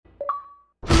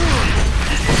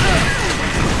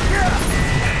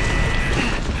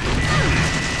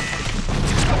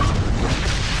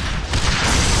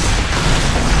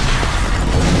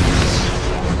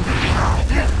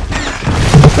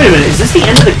this the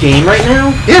end of the game right now?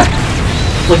 Yeah.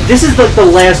 Like, this is like the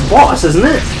last boss, isn't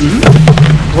it?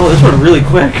 Mm-hmm. Well, this went really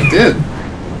quick. It did.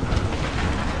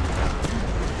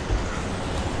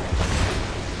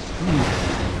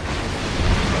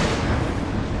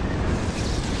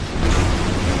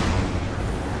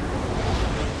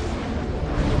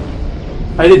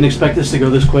 I didn't expect this to go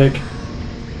this quick.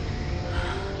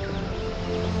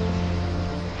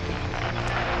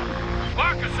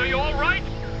 Marcus, are you all right?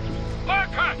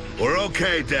 Marcus! We're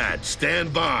okay, Dad.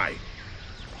 Stand by.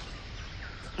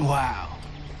 Wow.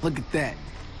 Look at that.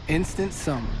 Instant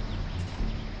summer.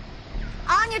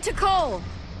 Anya to Cole.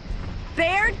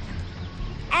 Baird?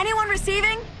 Anyone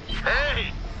receiving?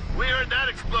 Hey! We heard that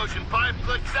explosion 5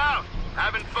 clicks out.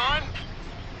 Having fun?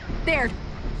 Baird,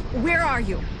 where are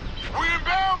you? We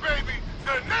inbound, baby!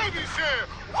 The Navy's here!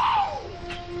 Whoa!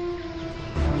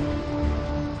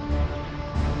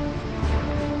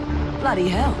 Bloody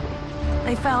hell.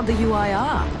 They found the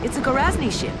UIR. It's a Gorazny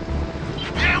ship.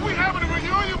 Yeah, we having a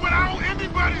reunion with our old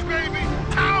indie buddies, baby!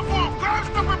 Time for a grab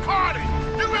stupid party!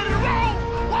 You ready to roll?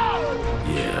 Whoa!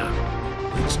 Yeah,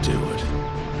 let's do it.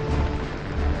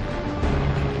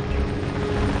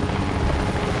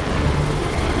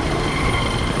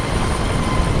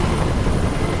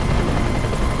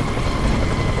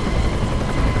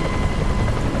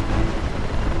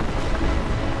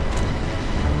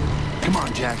 Come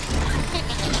on, Jack.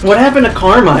 What happened to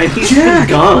Carmine? He's just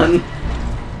gone.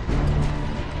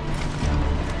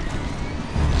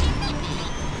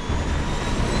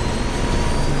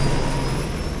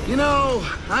 You know,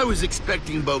 I was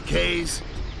expecting bouquets,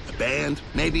 a band,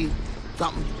 maybe,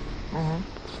 something. Mm-hmm.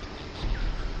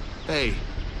 Hey,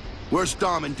 where's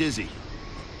Dom and Dizzy?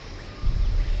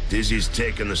 Dizzy's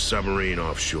taking the submarine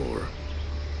offshore.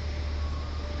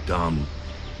 Dom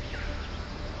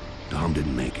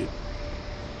didn't make it.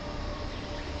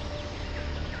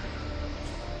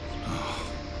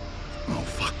 Oh,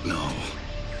 fuck no.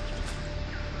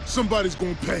 Somebody's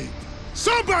gonna pay.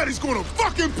 Somebody's gonna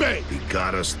fucking pay! He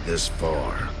got us this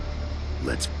far.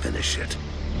 Let's finish it.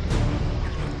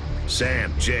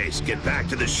 Sam, Jace, get back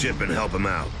to the ship and help him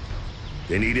out.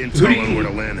 They need intel on where to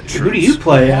land the troops. Who do you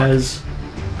play as?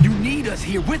 You need us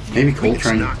here with you. Maybe Cole It's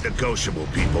trying. not negotiable,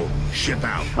 people. Ship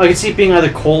out. I can see it being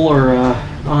either Cole or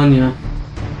Anya.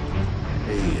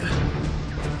 Hey,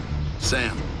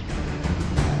 Sam.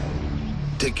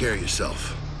 Take care of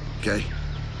yourself, okay?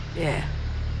 Yeah.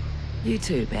 You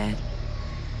too, Baird.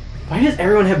 Why does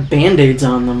everyone have band-aids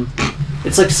on them?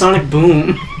 It's like Sonic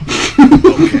Boom.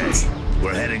 Okay,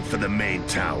 we're heading for the main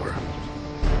tower.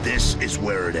 This is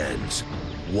where it ends,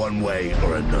 one way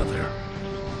or another.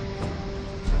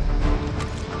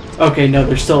 Okay, no,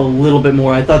 there's still a little bit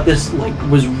more. I thought this like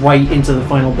was right into the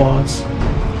final boss.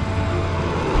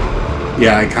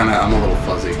 Yeah, I'm a little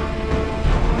fuzzy.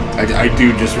 I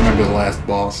do just remember the last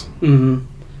boss. Mm-hmm.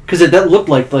 Because that looked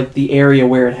like the area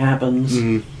where it happens.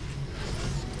 Mm-hmm.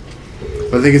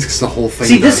 But I think it's because the whole thing.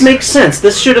 See, this makes sense.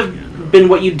 This should have been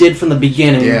what you did from the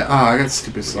beginning. Yeah. Oh, I got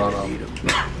stupid thought on it.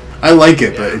 I like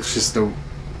it, but it's just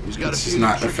it's just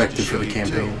not effective for the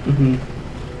campaign. Mm-hmm.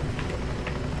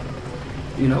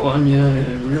 You know, Anya,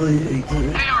 I really hate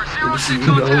to see you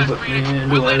go, but man,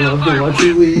 do I love to watch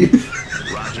you leave.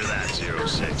 Roger that,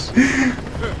 06.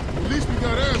 At least we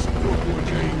got ass support for a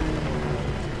change.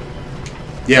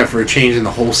 Yeah, for a change in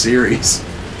the whole series.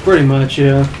 Pretty much,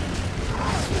 yeah.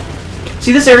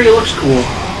 See, this area looks cool.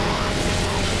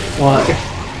 Why?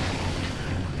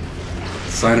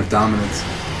 Sign of dominance.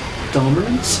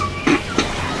 Dominance?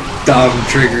 Dom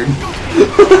triggered.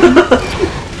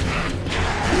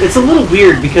 It's a little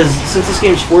weird because since this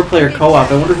game's 4-player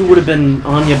co-op, I wonder who would have been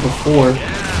Anya before.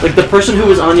 Like, the person who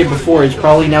was Anya before is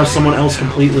probably now someone else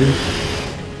completely.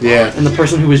 Yeah. And the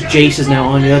person who was Jace is now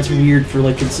Anya. That's weird for,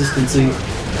 like, consistency.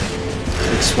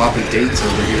 Like swapping dates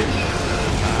over here.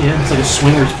 Yeah, it's like a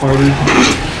swingers party.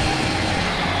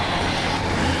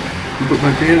 You put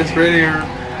my penis right here.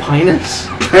 Pinus?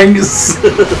 Pinus.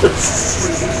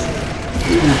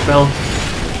 Ooh, fell.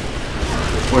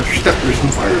 Watch your step, there's some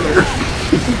fire there.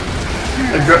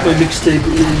 I dropped my mixtape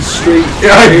really straight.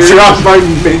 Yeah, I dropped my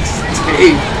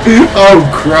mixtape. Oh,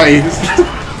 Christ.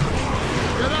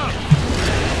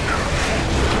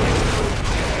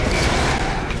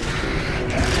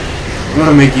 I'm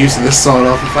gonna make use of this sawed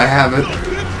off if I have it.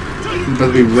 I'm about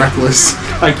to be reckless.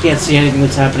 I can't see anything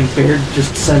that's happening, Baird.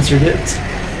 Just censored it.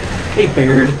 Hey,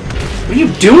 Baird. What are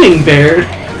you doing, Baird?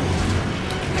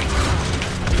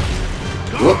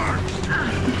 Whoop.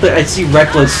 I see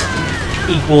reckless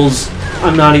equals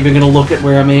I'm not even gonna look at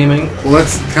where I'm aiming. Well,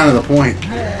 that's kind of the point.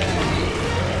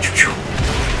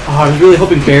 Oh, I was really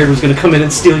hoping Baird was gonna come in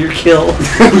and steal your kill.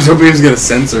 I was hoping he was gonna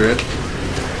censor it.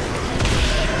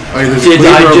 Oh, yeah, there's Did a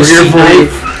Cleaver I over just here see for you.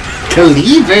 knife?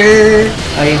 Cleaver!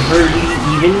 I hardly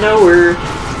even know her.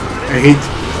 I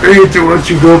hate to watch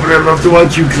you go, but I love to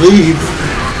watch you cleave.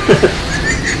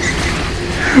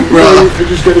 Well, I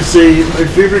just gotta say, my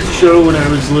favorite show when I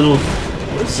was little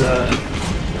was,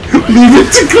 Leave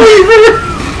it to Cleaver!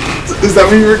 Is that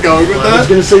where you were going with I was that?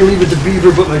 gonna say Leave It to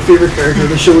Beaver, but my favorite character in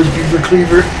the show is Beaver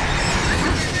Cleaver.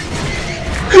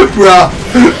 Bruh.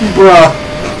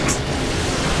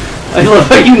 I love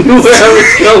how you knew where I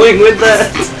was going with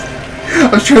that.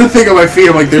 I was trying to think on my feet,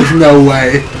 I'm like, there's no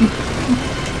way.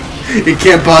 It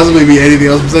can't possibly be anything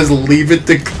else besides Leave It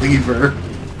to Cleaver.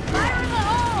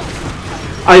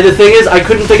 The thing is, I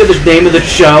couldn't think of the name of the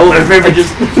show. My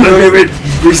favorite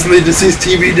recently deceased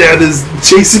TV dad is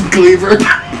Jason Cleaver.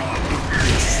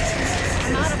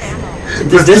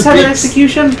 Does this have an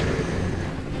execution?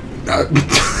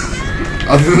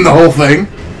 Other than the whole thing?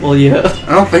 Well, yeah.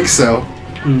 I don't think so.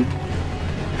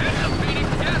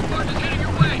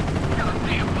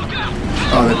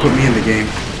 Oh, they put me in the game.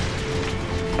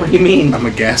 What do you mean? I'm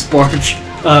a gas barge.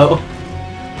 Oh.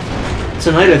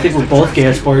 Tonight I think we're both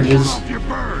gas barges. Your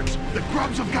birds. The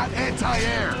grubs have got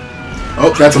anti-air.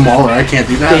 Oh, that's a mauler. I can't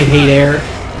do They that. hate air.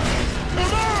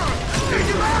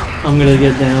 I'm gonna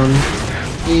get down.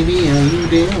 Baby, are you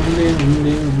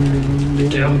down?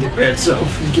 Get down with your bad self.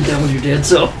 Get down with your dead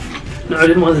self. No, I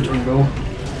didn't want the turbo.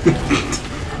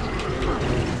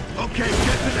 Okay,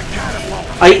 get to the catapult.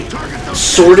 I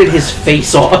sorted his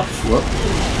face off. What?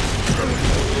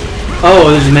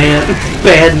 Oh, there's a man.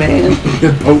 Bad man.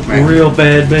 Oh, man. Real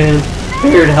bad man.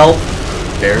 Baird, help.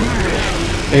 Baird.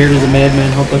 Baird is a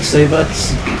madman. Help us, save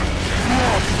us.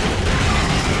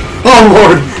 Oh,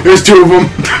 Lord. There's two of them.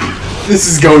 This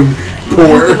is going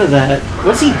poor. Look at that.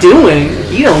 What's he doing?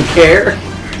 He don't care.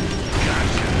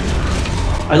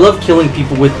 I love killing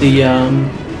people with the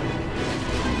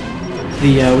what do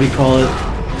you call it?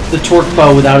 The torque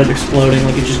bow without it exploding,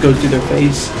 like it just goes through their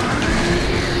face.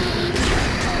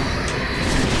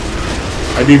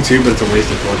 I do too, but it's a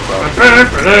waste of torch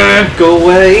bow. Go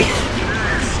away.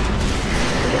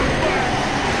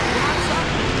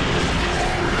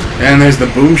 And there's the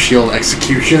boom shield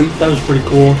execution. That was pretty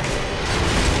cool.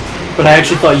 But I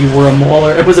actually thought you were a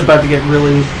mauler. I was about to get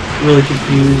really, really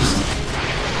confused.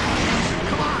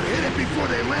 Come on, hit it before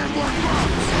they land more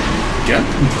grubs. Yeah.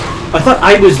 I thought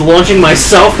I was launching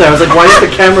myself there. I was like, why is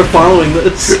the camera following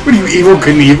this? What are you, Evil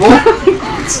Knievel?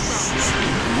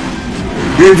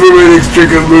 The informatics trick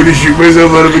I'm going to shoot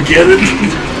myself out of a cannon.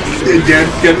 Dad,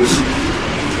 cannon.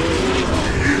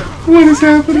 What is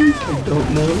happening? I don't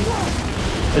know.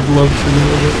 I'd love to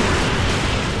know it.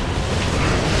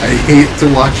 I hate to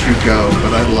watch you go,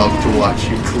 but I love to watch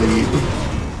you cleave.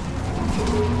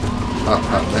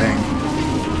 Hot dang.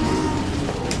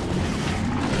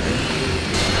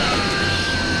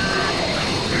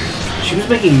 She was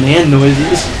making man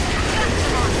noises.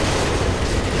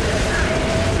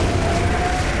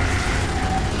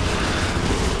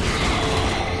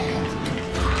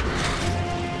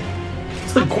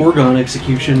 It's the Gorgon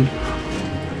execution.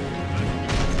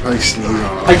 Probably sneeze on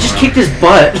it. I just kicked his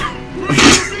butt.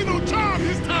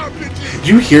 Did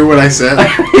you hear what I said? I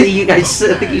think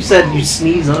you said you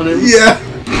sneeze on him. Yeah.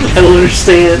 I don't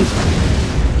understand.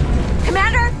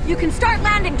 Commander, you can start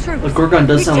landing troops. The Gorgon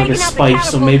does We've sound like a taken out the spice,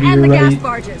 so catapult maybe and you're the gas right.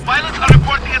 barges. Pilots are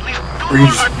reporting at least Or you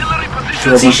two just artillery throw a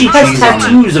positions. See, she bunch of has cheese on them.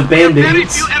 tattoos of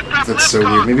band-aids. That's so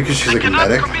weird. Maybe because she's like a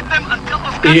medic.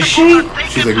 Is she?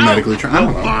 She's like medically trained. I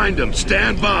don't know. Find them.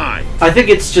 Stand by. I think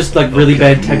it's just like really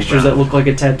bad textures that look like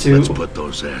a tattoo. Let's put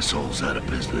those assholes out of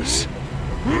business.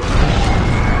 I'm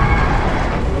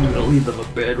gonna leave them a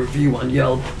bad review on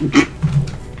Yelp.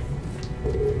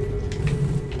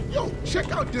 Yo,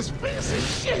 check out this fancy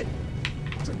shit.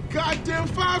 It's a goddamn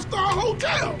 5-star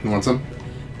hotel. You want some?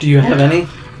 Do you have any?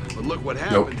 But look what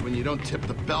happens when you don't tip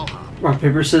the bellhop. Rock,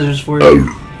 paper, scissors for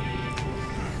you.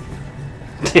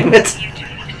 Damn it.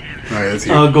 Alright, that's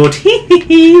here. Go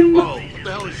team! Whoa, what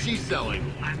the hell is she selling?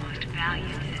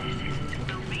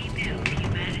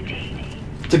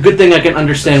 It's a good thing I can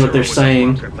understand what they're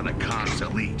saying. Than a Khan's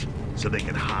elite, so they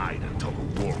can hide until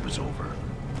the war was over.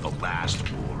 The last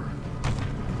war.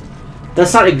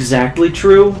 That's not exactly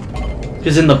true,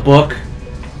 because in the book,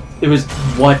 it was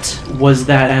what was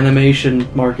that animation,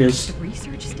 Marcus?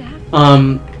 Research staff?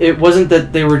 It wasn't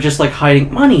that they were just like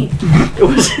hiding money.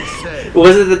 It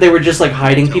wasn't that they were just like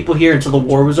hiding people here until the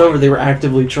war was over. They were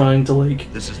actively trying to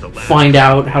like This is the last find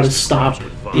out how to stop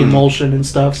the emulsion and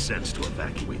stuff. sense to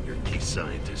evacuate your key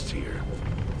scientists here.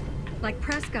 Like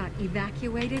Prescott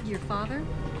evacuated your father?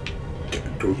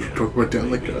 Don't talk about that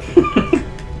like that.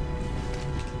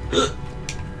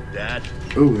 Dad,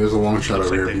 Ooh, there's a long shot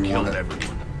looks over like here if they you want killed it.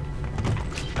 everyone.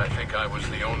 I think I was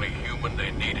the only human they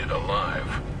needed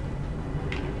alive.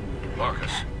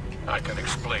 Marcus, I can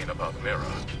explain about Mira.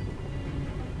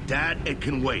 Dad, it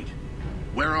can wait.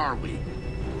 Where are we?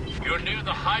 You're near the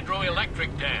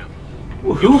hydroelectric dam.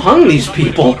 Who hung these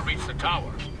people? To reach the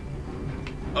tower.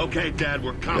 Okay, Dad,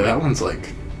 we're Yeah, coming. that one's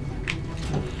like...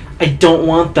 I don't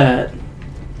want that.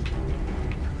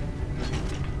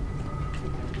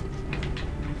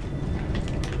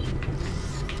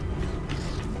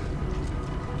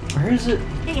 Where is it?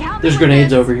 Hey, help me There's with grenades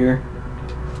this. over here.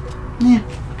 Yeah.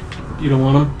 You don't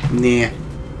want them? Nah.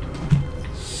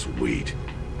 Sweet.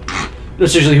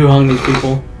 That's usually who hung these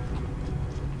people.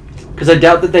 Because I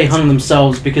doubt that they hung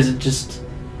themselves because it just...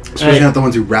 Especially not the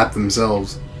ones who wrap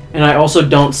themselves. And I also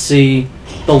don't see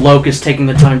the Locust taking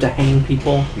the time to hang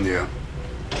people. Yeah.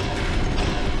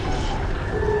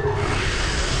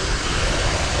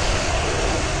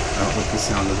 I don't like the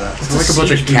sound of that. It's like a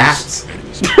bunch of siege cats.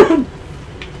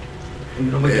 You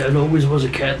know, my dad always was a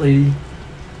cat lady.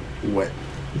 What?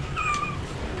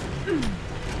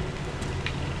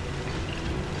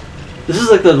 This is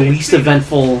like the least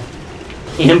eventful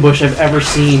ambush I've ever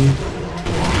seen.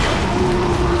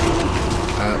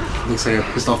 Looks like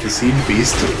I pissed off the siege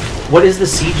beast. What is the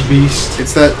siege beast?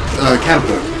 It's that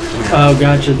catapult. Oh,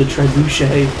 gotcha, the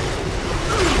trebuchet.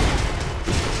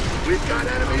 We've got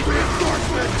enemy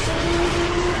reinforcements.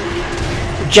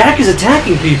 Jack is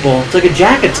attacking people. It's like a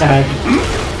Jack attack.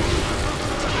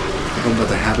 I'm about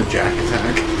to have a Jack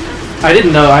attack. I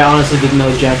didn't know. I honestly didn't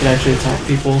know Jack could actually attack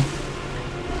people.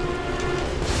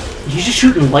 He's just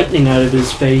shooting lightning out of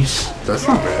his face. That's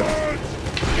not bad.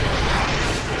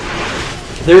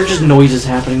 There are just noises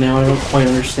happening now. I don't quite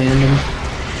understand them.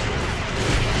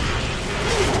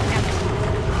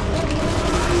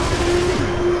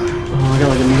 Oh, I got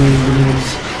like a million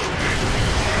grenades.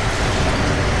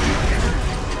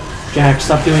 Jack,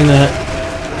 stop doing that.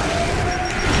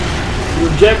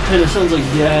 Well, Jack kind of sounds like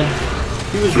Dad.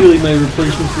 He was really my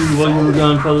replacement for you while you were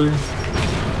gone, brother.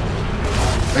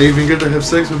 I even get to have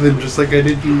sex with him just like I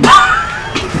did you.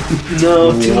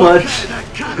 No, too much.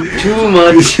 Too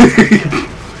much.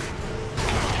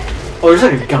 Oh, there's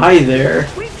like a guy there.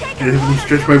 We've taken And if you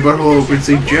stretch my butthole open and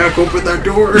say, Jack, open that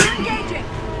door. engaging.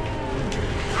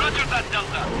 Roger that,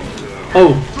 Delta.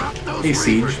 Oh, Hey,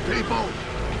 Siege. Reapers, people.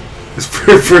 His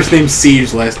first name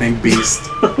Siege, last name Beast.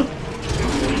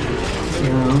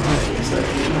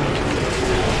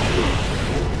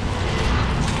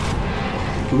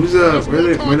 Who's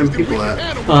where are them people at?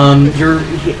 You're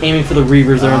aiming for the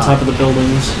Reavers. They're on top of the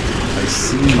buildings. I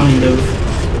see. Kind of.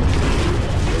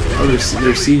 Oh,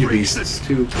 they're siege beasts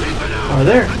too. Are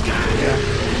there? Yeah.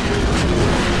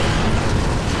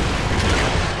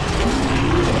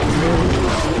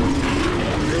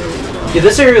 Yeah,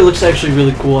 this area looks actually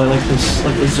really cool. I like this,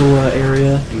 like the Zora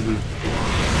area.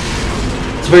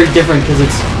 It's very different because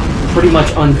it's pretty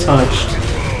much untouched.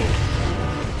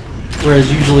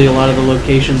 Whereas usually a lot of the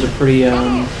locations are pretty,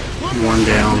 Worn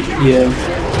down. yeah.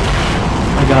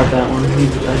 I got that one. I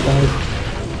died.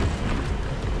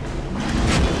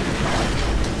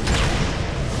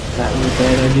 That was a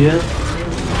bad idea.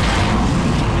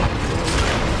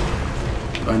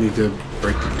 I need to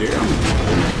break the dam.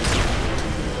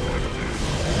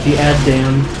 The ad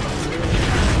dam.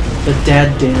 The dad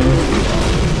dam.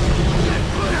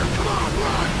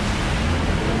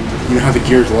 You know how the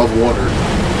gears love water.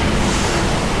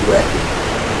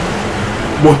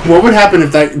 What would happen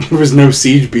if there was no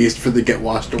siege beast for the get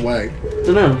washed away?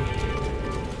 Dunno.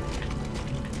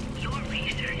 Your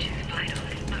research is vital,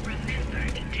 but remember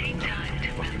to take time to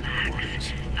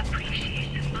relax.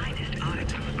 Appreciate the finest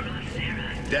art from across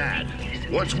Sarah. Dad,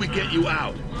 once we get you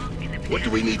out, what do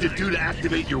we need to do to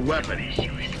activate your weapon?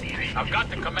 I've got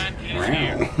the command keys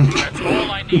here. That's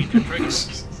all I need to trigger.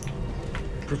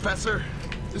 Professor,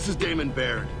 this is Damon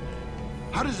Baird.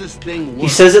 How does this thing work? He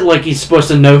says it like he's supposed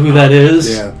to know who that is.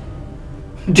 Yeah.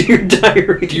 Dear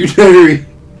Diary. Dear Diary.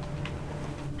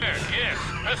 Yes,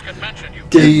 Prescott mentioned you.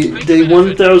 Day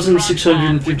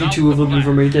 1,652 of Looking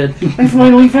for My Dead. I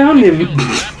finally found him.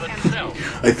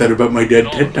 I thought about my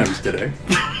dad 10 times today.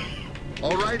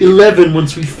 All right. 11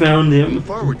 once we found him. Look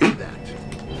forward to that.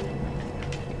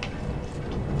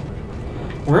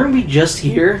 Weren't we just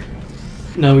here?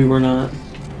 No, we were not.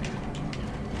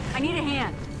 I need a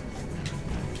hand.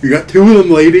 You got 2 of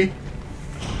them, lady.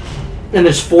 And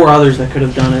there's 4 others that could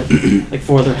have done it. Like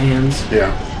 4 other hands.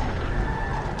 Yeah.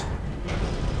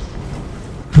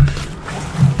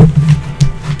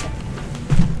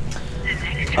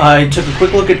 I took a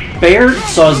quick look at Baird,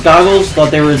 saw his goggles, thought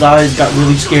they were his eyes, got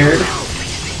really scared.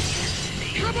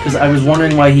 Because I was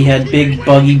wondering why he had big,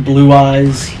 buggy blue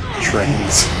eyes.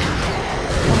 Trains.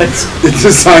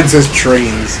 The sign says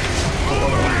trains.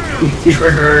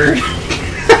 Triggered.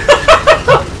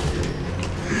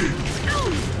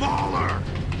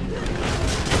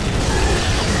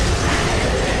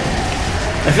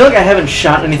 I feel like I haven't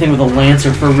shot anything with a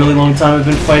lancer for a really long time. I've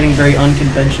been fighting very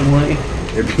unconventionally.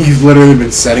 You've literally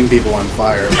been setting people on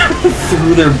fire.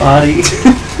 Through their body.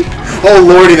 Oh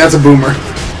lordy, that's a boomer.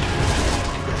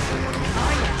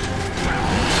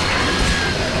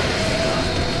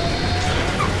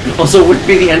 Also, it wouldn't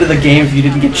be the end of the game if you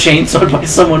didn't get chainsawed by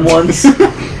someone once. I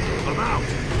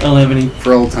don't have any...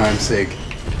 For old time's sake.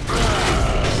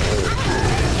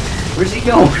 Where's he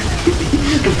going? He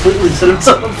just completely set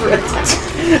himself up for it.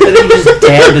 I think he just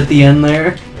dabbed at the end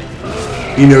there.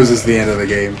 He knows it's the end of the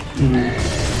game.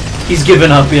 He's given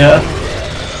up, yeah.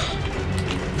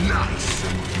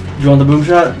 You want the boom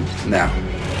shot? No.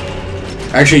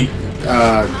 Actually,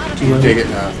 you take it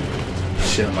now.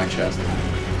 Shit on my chest.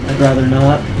 I'd rather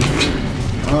not.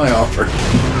 Oh, I offer.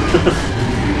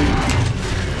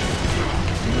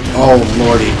 Oh,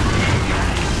 lordy.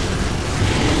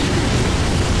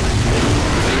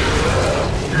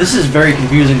 This is very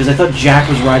confusing because I thought Jack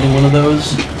was riding one of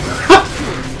those.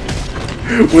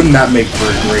 Wouldn't that make for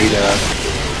a great,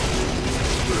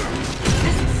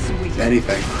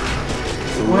 anything?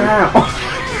 Wow.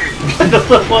 I don't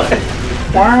know why.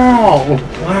 Wow.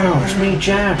 Wow, it's me,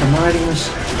 Jack. I'm riding this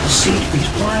seat piece.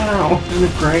 Wow. Isn't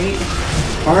it great?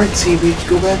 Alright, Seaweed,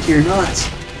 go back to your nuts.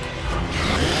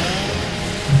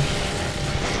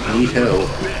 Neato.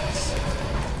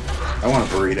 I want a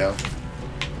burrito.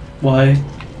 Why?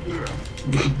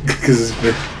 Because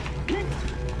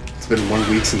it's been 1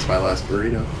 week since my last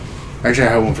burrito. Actually,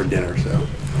 I had one for dinner, so.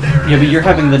 Yeah, but you're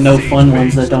having the no fun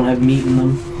ones that don't have meat in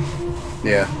them.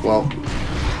 Yeah, well,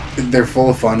 they're full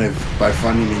of fun. If by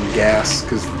fun you mean gas,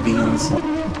 because beans.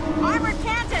 Armor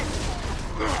canted!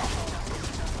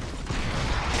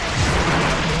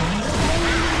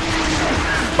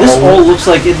 This all looks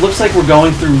like we're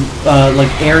going through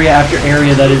like area after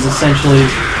area that is essentially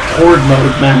horde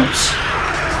mode maps.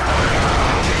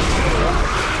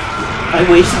 I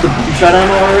wasted the boom shot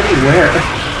ammo already? Where?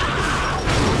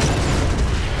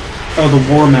 Oh, the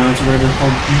war mounts, or whatever they're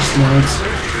called, beast mounts.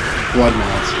 Blood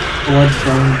mounts.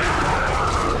 Bloodstone.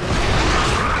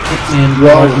 Hitman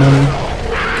blood money.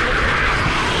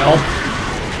 Help!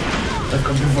 I've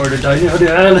come too far to die now,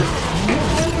 Dad.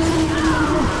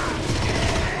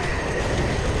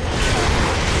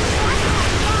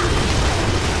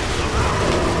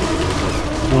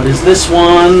 What is this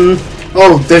one?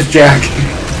 Oh, there's Jack.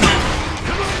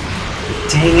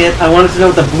 Dang it, I wanted to know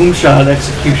what the boom shot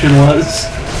execution was.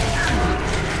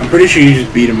 I'm pretty sure you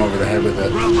just beat him over the head with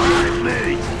it.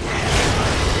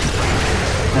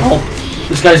 Help.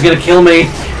 This guy's gonna kill me.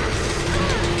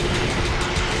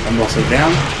 I'm also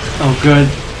down. Oh, good.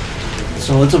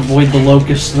 So let's avoid the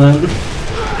locusts then.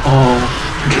 Oh.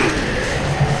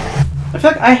 I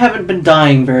feel like I haven't been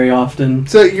dying very often.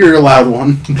 So you're allowed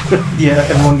one. Yeah,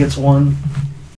 everyone gets one.